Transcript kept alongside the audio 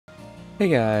Hey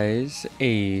guys,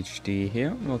 HD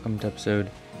here. Welcome to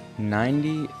episode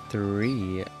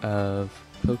 93 of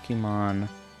Pokémon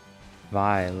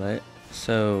Violet.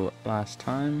 So, last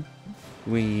time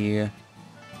we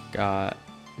got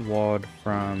word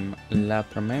from La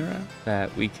Primera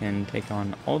that we can take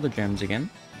on all the gyms again.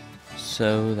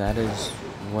 So that is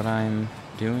what I'm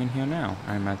doing here now.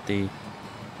 I'm at the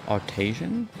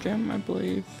Artazon gym, I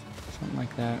believe. Something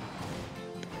like that.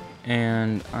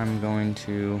 And I'm going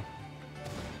to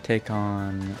take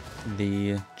on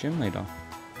the gym leader.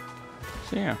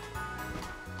 So yeah,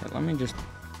 let me just.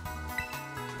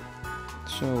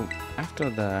 So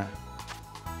after the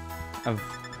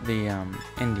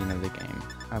ending of the game,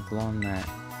 I've learned that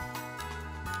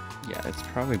it's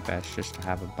probably best just to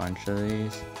have a bunch of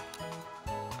these.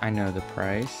 I know the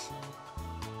price,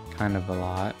 kind of a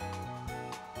lot,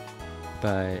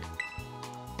 but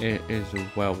it is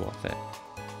well worth it.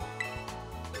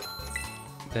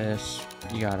 This,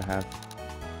 you gotta have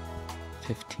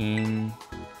 15.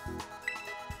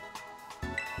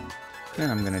 Then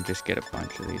I'm gonna just get a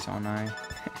bunch of these, aren't I?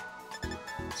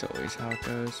 It's always how it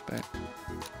goes, but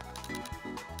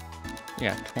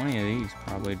yeah, 20 of these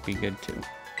probably would be good too.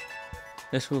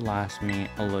 This will last me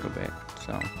a little bit,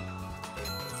 so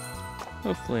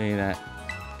hopefully that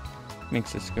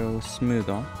makes this go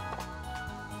smoother.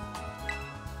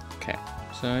 Okay,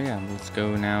 so yeah, let's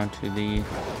go now to the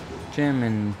gym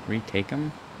and retake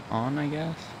them on, I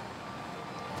guess.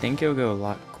 I think it'll go a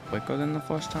lot quicker than the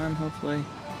first time, hopefully.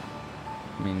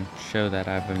 I mean, show that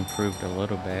I've improved a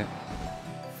little bit.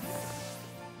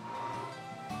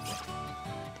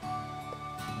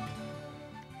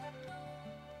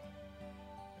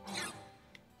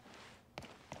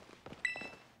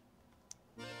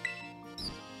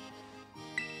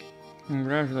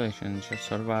 Congratulations, you're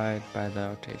certified by the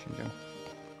Artazon gym.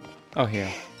 Oh,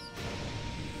 here.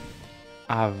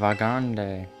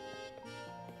 Avagande.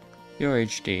 You're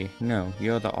HD. No,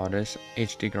 you're the artist.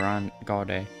 HD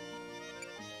Garde.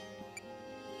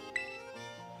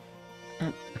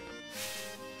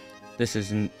 This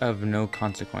is of no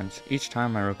consequence. Each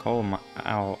time I recall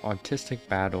our artistic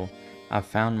battle, I've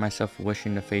found myself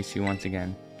wishing to face you once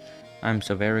again. I'm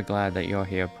so very glad that you're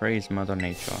here. Praise Mother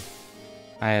Nature.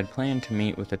 I had planned to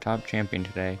meet with the top champion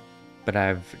today, but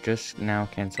I've just now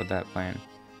cancelled that plan.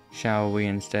 Shall we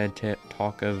instead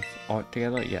talk of art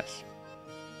together? Yes.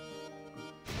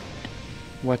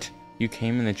 What? You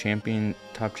came in the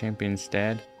top champion's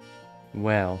stead?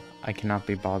 Well, I cannot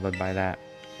be bothered by that.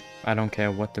 I don't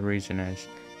care what the reason is.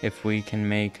 If we can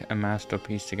make a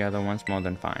masterpiece together once more,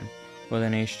 then fine. Well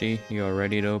then, HD, you are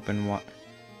ready to open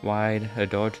wide a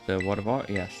door to the world of art?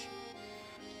 Yes.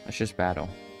 Let's just battle.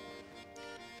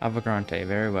 Avagrante,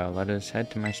 very well. Let us head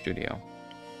to my studio.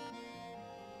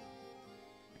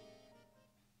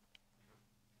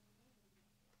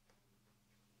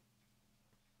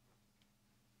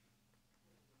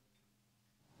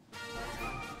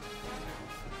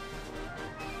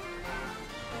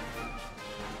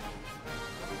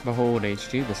 Behold,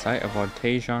 HD, the site of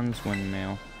Artazon's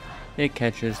windmill. It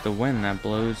catches the wind that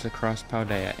blows across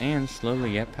Paldea, and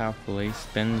slowly yet powerfully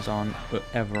spins on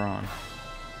ever on.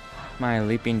 My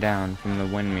leaping down from the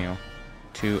windmill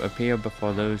to appear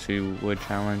before those who would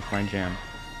challenge my gem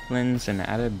lends an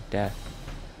added depth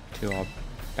to our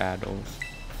battles.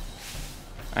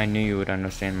 I knew you would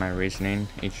understand my reasoning,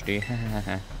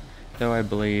 HD. Though I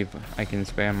believe I can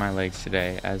spare my legs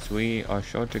today, as we are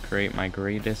sure to create my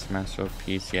greatest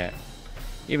masterpiece yet,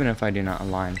 even if I do not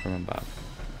align from above.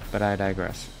 But I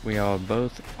digress. We are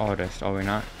both artists, are we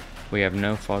not? We have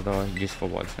no further useful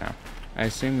words now. I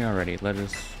assume you're ready. Let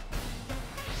us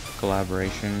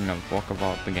collaboration of work of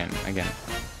art begin again.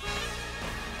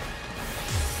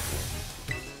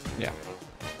 Yeah.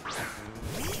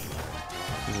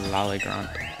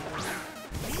 Lollygrant.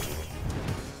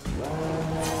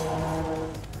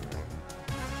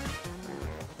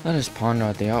 Let us ponder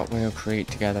at the art we'll create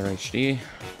together, HD.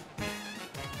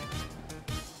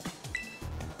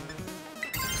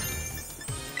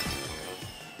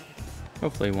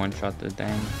 Hopefully one shot the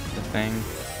thing.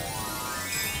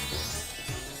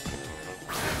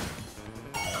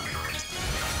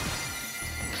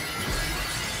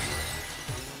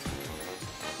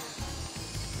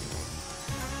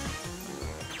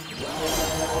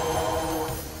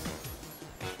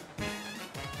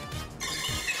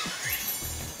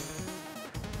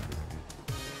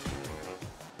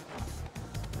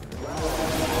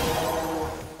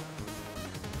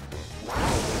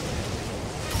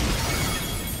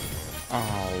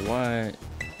 Oh, what?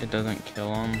 It doesn't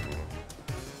kill him?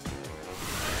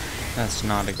 That's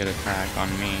not a good attack on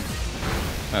me.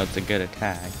 Well, it's a good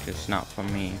attack, just not for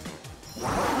me.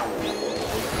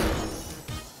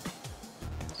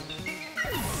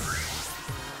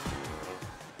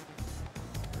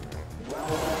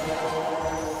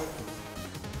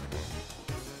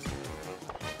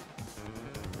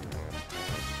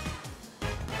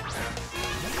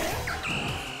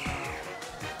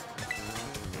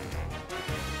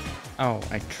 Oh,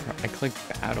 I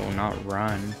clicked battle, not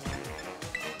run.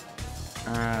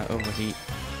 Overheat.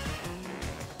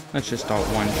 Let's just start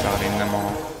one-shotting them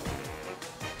all.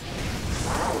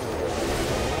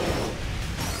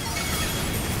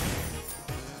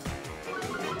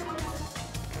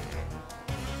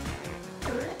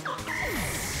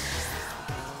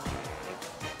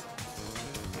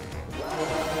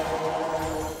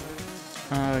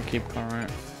 Keep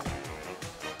current.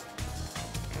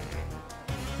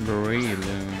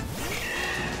 Breloom.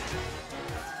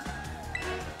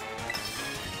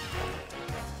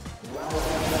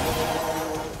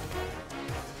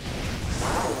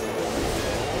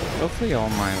 Hopefully all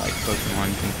my like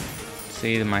Pokemon can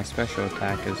see that my special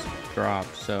attack is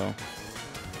dropped, so.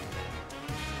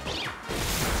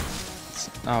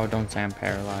 Oh, don't say I'm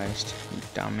paralyzed, you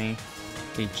dummy.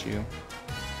 Hate you.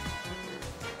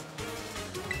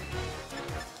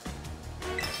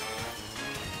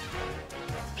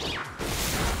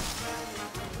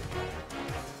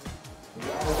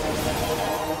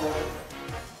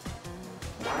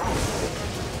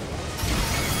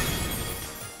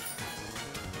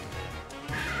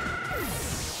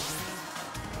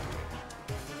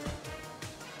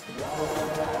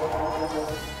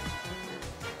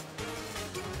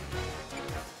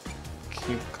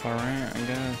 Keep current, I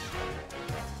guess.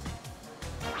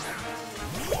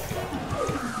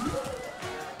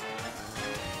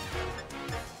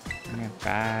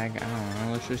 Bag, I don't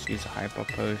know, let's just use a hyper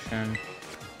potion.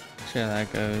 See how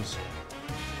that goes.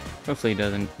 Hopefully he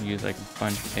doesn't use like a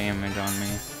bunch of damage on me.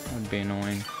 That would be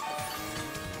annoying.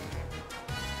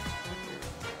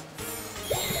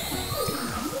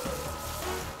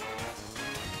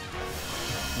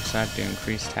 What's that do?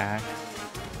 Increase attack?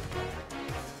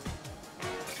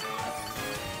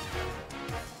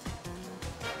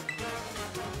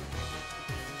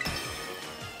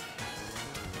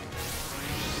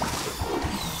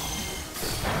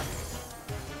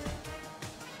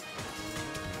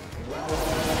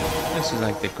 This is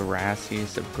like the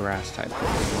grassiest of grass type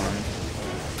Pokemon.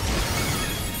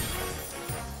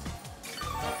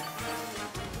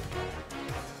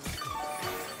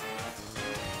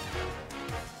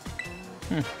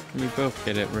 We both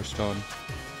get it restored.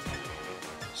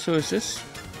 So is this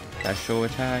special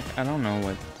attack? I don't know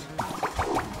what,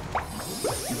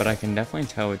 but I can definitely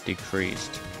tell it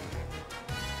decreased.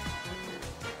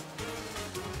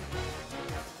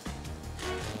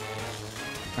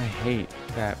 I hate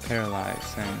that paralyzed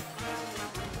thing.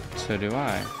 So do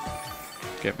I.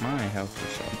 Get my health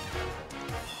restored.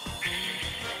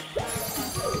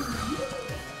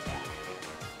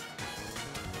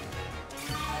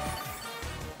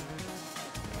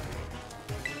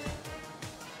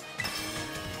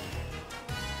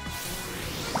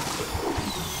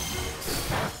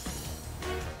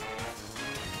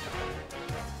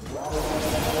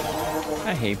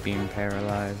 I hate being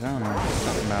paralyzed. I don't know.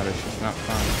 Something about it's just not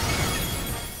fun.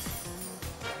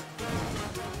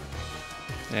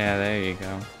 Yeah, there you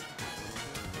go.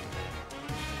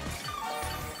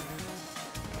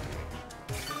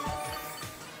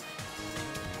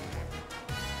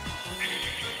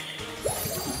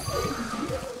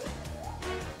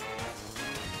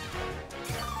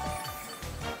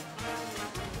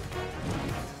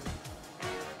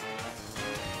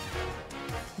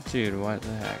 Dude, what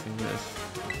the heck is this?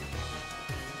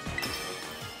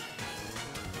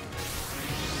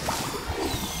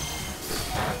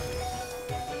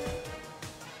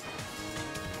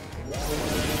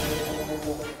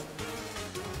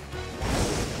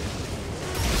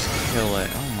 Just kill it.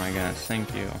 Oh my gosh,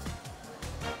 thank you.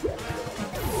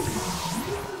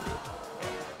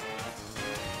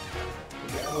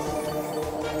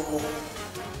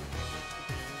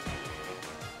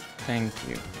 Thank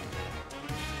you.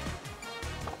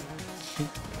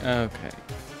 Okay.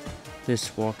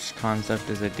 This walk's concept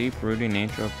is a deep-rooted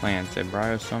nature of plants that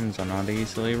bryosomes are not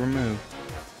easily removed.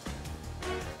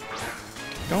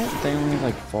 Don't they only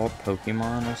like fall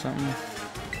Pokemon or something?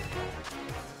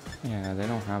 Yeah, they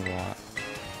don't have a lot.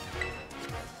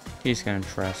 He's gonna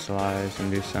terrestrialize and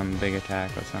do some big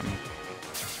attack or something.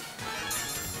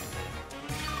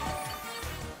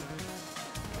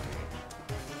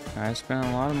 I spent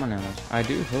a lot of money on this. I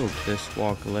do hope this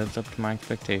walk lives up to my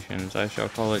expectations. I shall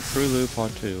call it True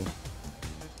Part 2.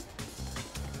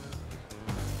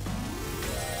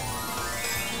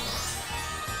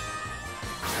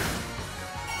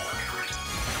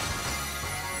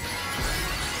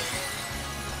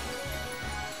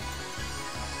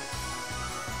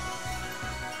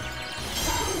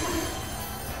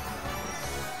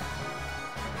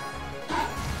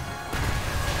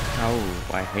 Oh,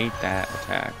 I hate that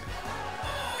attack.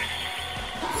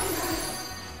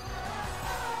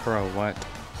 Bro, what?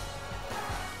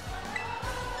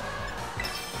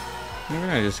 You're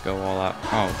gonna just go all out.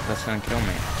 Oh, that's gonna kill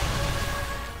me.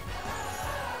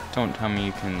 Don't tell me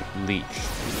you can leech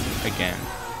again.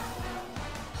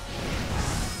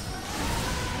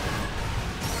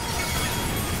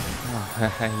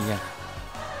 Oh, yeah.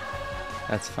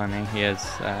 That's funny. He has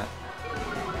that.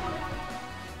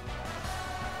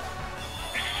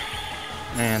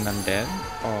 And I'm dead?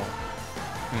 Oh.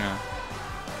 No.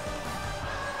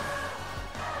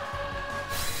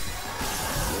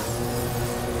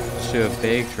 Let's do a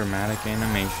big dramatic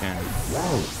animation.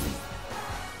 Whoa.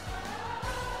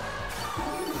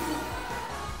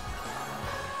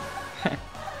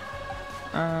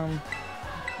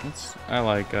 I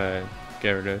like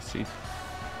Gyarados.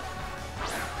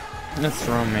 Let's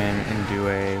throw him in and do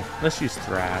a. Let's use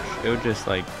Thrash. It would just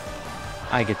like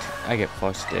I get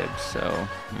first dibs, so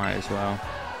might as well.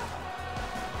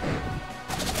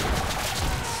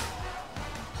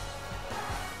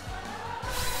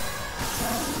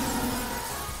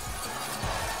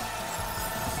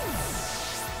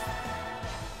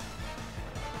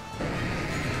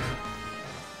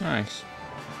 Nice.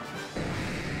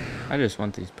 I just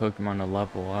want these Pokemon to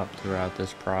level up throughout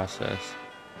this process.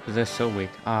 Because they're so weak.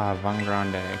 Ah, Van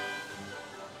Grande.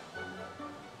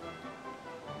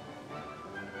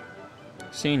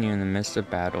 Seeing you in the midst of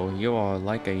battle, you are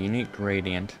like a unique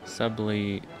gradient,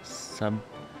 subtly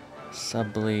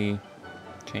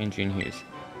changing hues.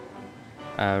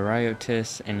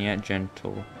 Riotous and yet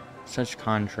gentle. Such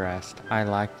contrast. I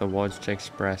lack the words to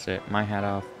express it. My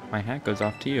hat goes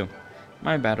off to you.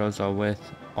 My battles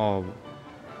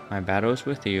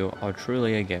with you are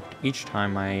truly a gift. Each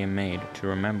time I am made to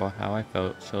remember how I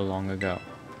felt so long ago,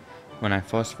 when I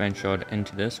first ventured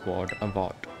into this world of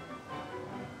art.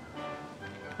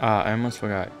 I almost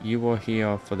forgot. You were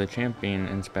here for the champion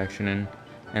inspection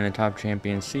and the top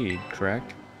champion seed,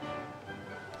 correct?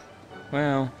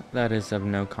 Well, that is of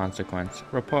no consequence.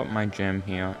 Report my gym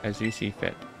here as you see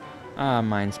fit.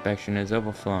 My inspection is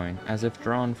overflowing, as if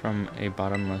drawn from a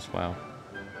bottomless well.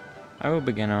 I will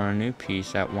begin on a new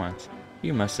piece at once.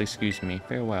 You must excuse me.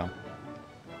 Farewell.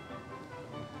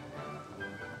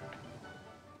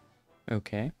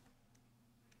 Okay.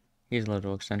 He's a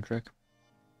little eccentric.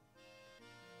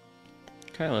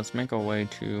 Okay, let's make our way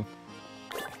to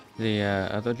the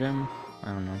other gym. I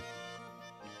don't know.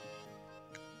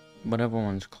 Whatever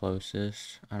one's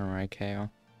closest. I don't really care. I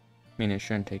mean, it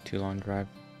shouldn't take too long to drive.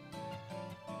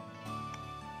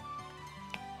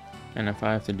 And if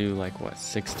I have to do like, what,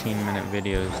 16-minute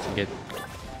videos to get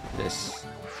this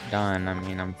done, I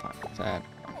mean, I'm fine with that,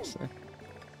 honestly.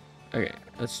 Okay,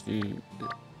 let's do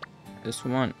this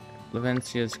one.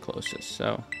 Lavencia's closest,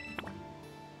 so.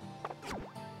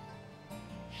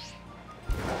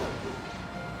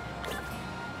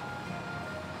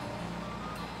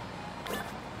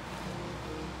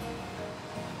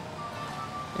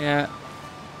 Yeah,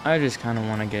 I just kind of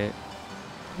want to get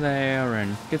there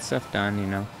and get stuff done, you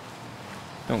know.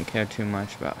 Don't care too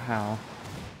much about how.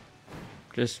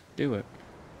 Just do it.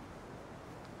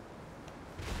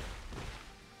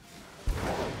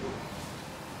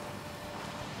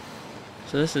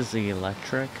 So this is the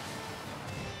electric.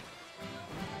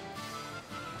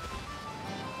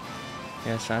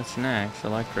 Yes, that's next.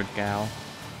 Electric gal.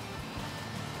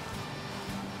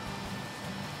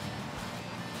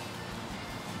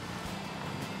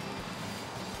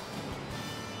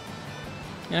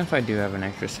 And if I do have an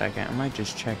extra second, I might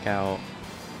just check out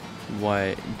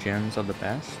what gyms are the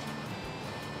best.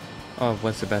 Or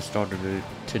what's the best order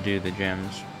to do the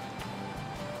gyms.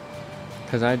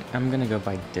 Because I'm going to go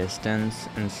by distance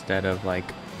instead of like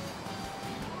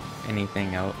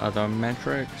anything else, other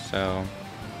metric. So,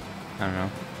 I don't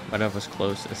know. Whatever's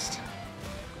closest.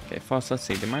 Okay, first let's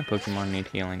see. Do my Pokemon need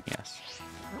healing? Yes.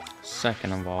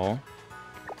 Second of all.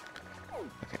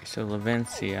 Okay, so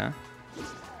Lavencia,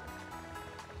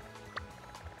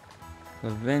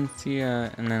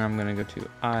 and then I'm gonna go to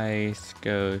Ice,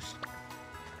 Ghost,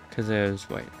 because there's,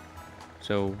 wait,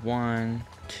 so 1,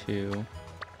 2,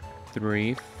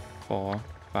 3, 4,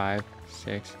 5,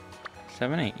 6,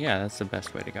 7, 8, yeah, that's the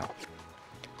best way to go.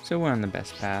 So we're on the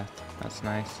best path, that's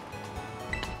nice.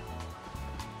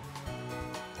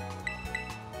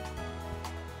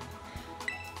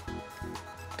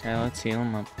 Okay, let's heal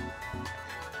him up.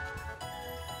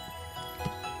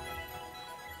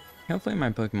 Hopefully my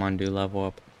Pokemon do level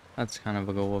up. That's kind of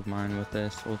a goal of mine with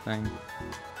this whole thing.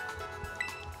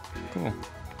 Cool.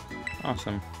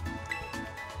 Awesome.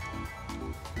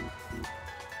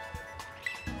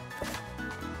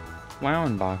 While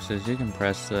in boxes, you can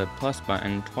press the plus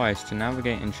button twice to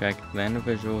navigate and check the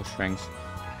individual strengths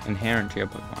inherent to your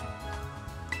Pokemon.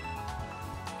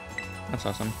 That's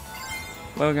awesome.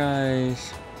 Well,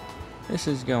 guys, this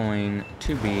is going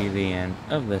to be the end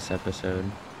of this episode.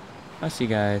 I'll see you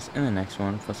guys in the next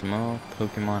one for some more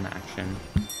Pokemon action.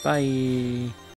 Bye!